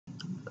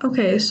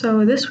Okay,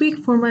 so this week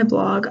for my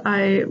blog,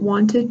 I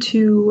wanted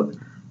to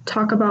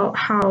talk about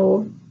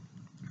how,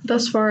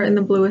 thus far in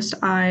the Bluest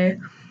Eye,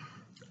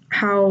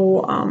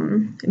 how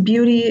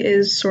beauty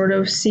is sort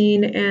of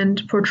seen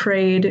and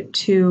portrayed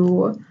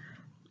to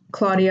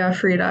Claudia,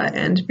 Frida,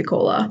 and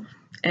Piccola,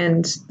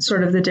 and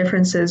sort of the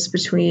differences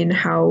between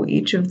how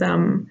each of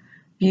them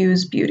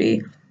views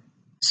beauty.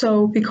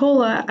 So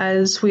Piccola,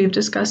 as we've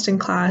discussed in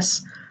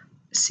class,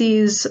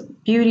 sees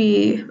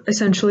beauty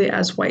essentially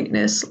as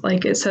whiteness.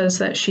 Like, it says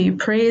that she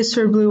prays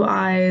her blue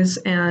eyes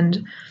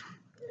and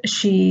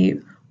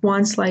she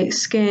wants light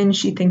skin.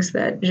 She thinks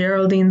that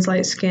Geraldine's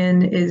light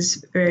skin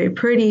is very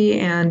pretty,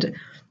 and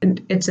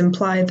it's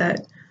implied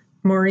that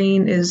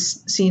Maureen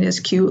is seen as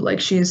cute like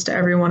she is to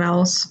everyone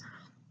else.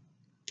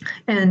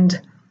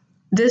 And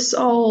this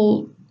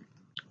all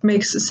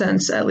makes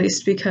sense, at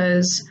least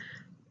because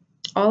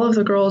all of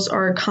the girls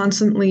are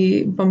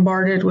constantly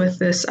bombarded with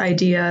this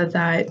idea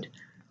that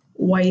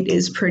white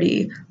is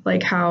pretty,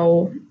 like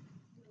how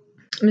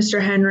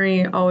Mr.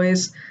 Henry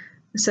always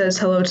says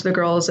hello to the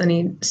girls and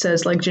he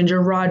says like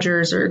Ginger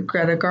Rogers or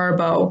Greta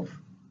Garbo,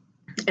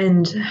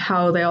 and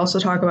how they also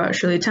talk about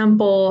Shirley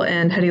Temple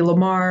and Hedy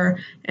Lamarr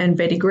and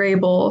Betty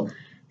Grable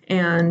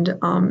and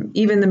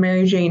even the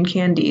Mary Jane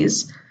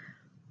Candies.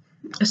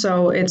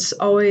 So it's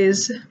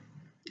always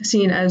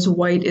seen as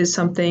white is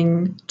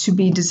something to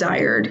be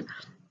desired.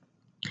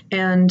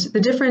 And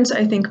the difference,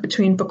 I think,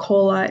 between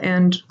Piccola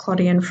and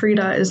Claudia and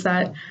Frida is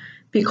that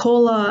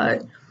Piccola,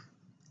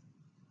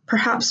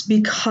 perhaps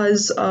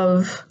because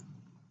of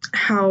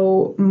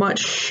how much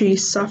she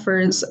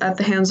suffers at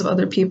the hands of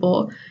other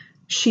people,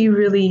 she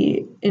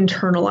really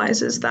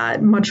internalizes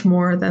that much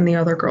more than the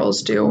other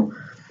girls do.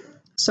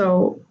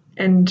 So,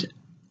 and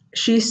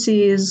she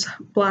sees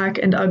black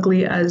and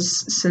ugly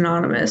as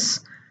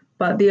synonymous,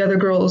 but the other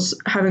girls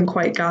haven't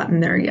quite gotten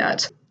there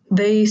yet.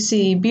 They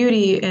see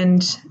beauty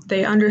and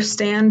they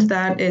understand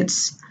that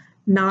it's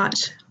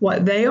not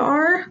what they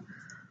are,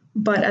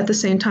 but at the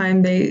same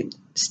time, they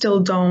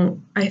still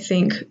don't, I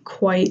think,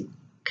 quite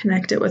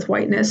connect it with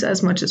whiteness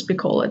as much as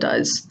Piccola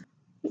does.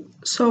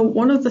 So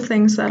one of the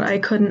things that I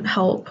couldn't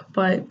help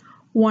but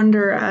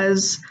wonder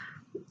as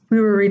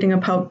we were reading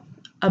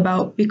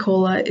about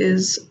Piccola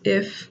is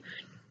if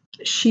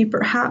she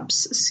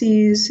perhaps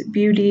sees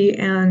beauty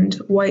and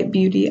white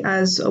beauty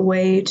as a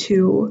way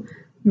to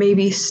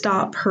maybe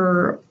stop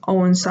her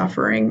own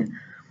suffering.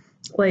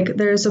 Like,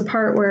 there's a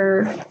part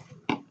where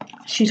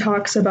she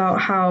talks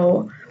about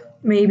how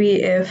maybe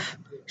if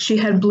she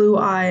had blue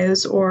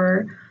eyes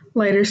or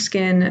lighter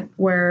skin,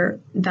 where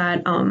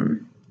that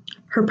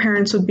her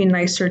parents would be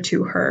nicer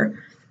to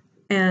her.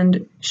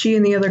 And she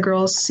and the other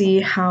girls see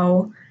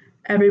how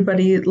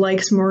everybody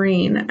likes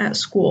Maureen at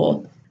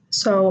school.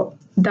 So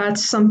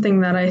that's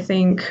something that I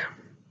think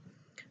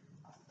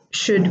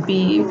should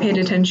be paid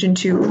attention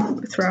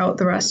to throughout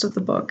the rest of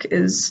the book,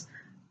 is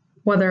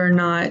whether or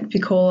not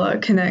Piccola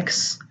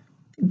connects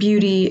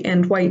beauty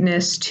and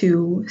whiteness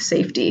to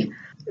safety.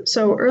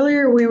 So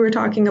earlier we were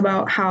talking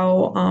about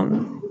how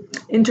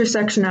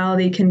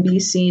intersectionality can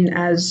be seen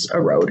as a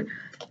road.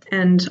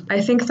 And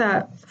I think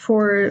that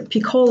for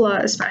Piccola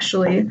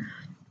especially,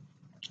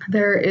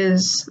 there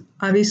is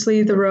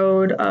obviously the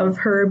road of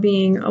her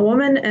being a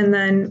woman, and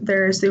then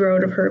there's the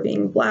road of her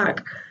being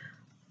black.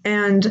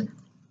 And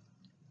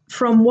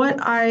from what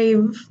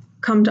I've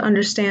come to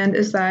understand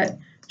is that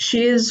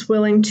she is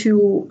willing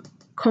to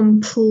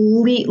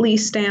completely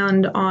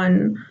stand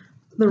on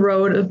the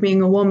road of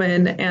being a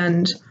woman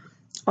and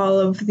all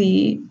of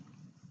the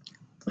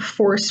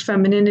forced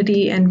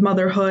femininity and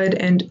motherhood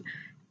and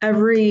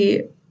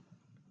every,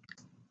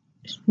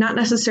 not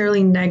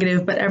necessarily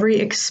negative, but every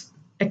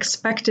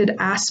expected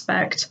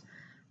aspect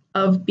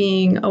of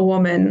being a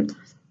woman,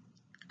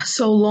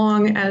 so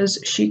long as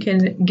she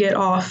can get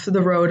off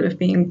the road of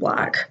being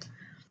black.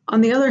 On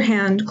the other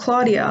hand,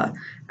 Claudia,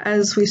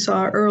 as we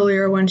saw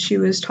earlier when she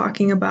was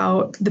talking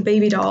about the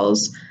baby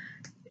dolls,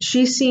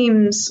 she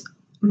seems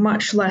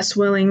much less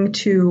willing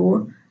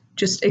to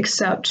just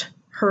accept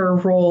her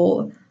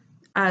role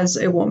as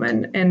a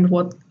woman and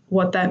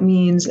what that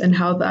means and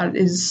how that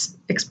is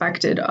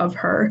expected of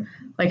her.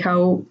 Like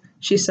how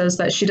she says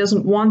that she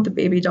doesn't want the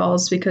baby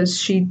dolls because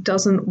she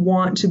doesn't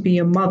want to be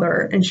a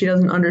mother, and she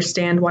doesn't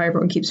understand why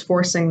everyone keeps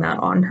forcing that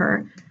on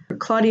her.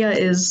 Claudia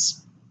is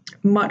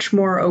much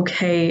more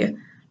okay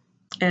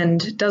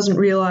and doesn't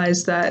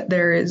realize that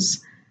there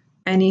is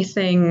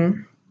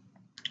anything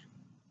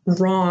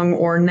wrong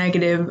or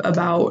negative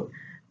about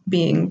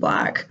being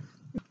black.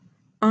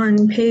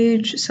 On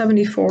page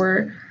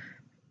 74,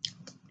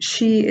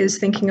 she is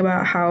thinking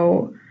about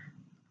how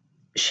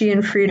she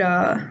and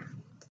Frida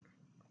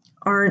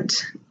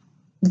aren't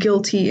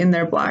guilty in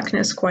their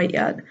blackness quite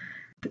yet.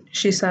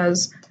 She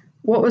says,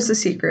 "What was the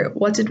secret?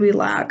 What did we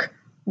lack?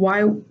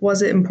 Why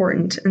was it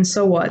important? And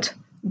so what?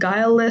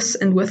 Guileless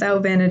and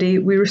without vanity,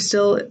 we were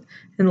still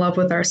in love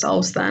with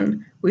ourselves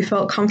then. We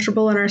felt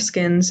comfortable in our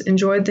skins,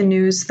 enjoyed the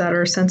news that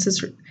our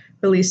senses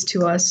released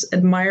to us,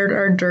 admired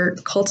our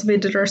dirt,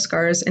 cultivated our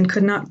scars, and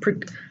could not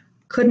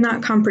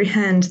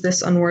comprehend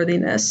this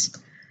unworthiness.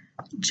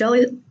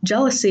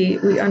 Jealousy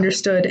we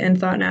understood and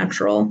thought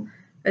natural,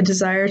 a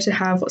desire to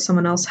have what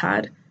someone else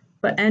had,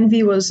 but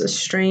envy was a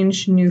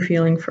strange new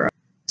feeling for us.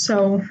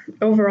 So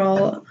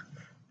overall,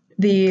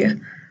 the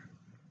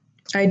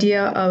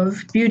idea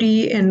of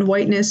beauty and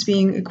whiteness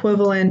being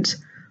equivalent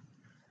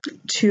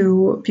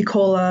to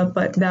Piccola,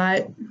 but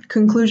that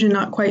conclusion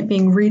not quite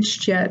being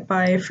reached yet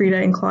by Frida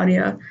and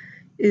Claudia,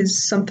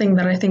 is something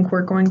that I think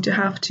we're going to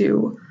have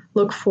to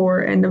look for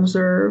and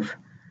observe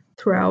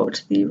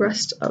throughout the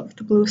rest of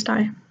the Bluest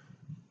Eye.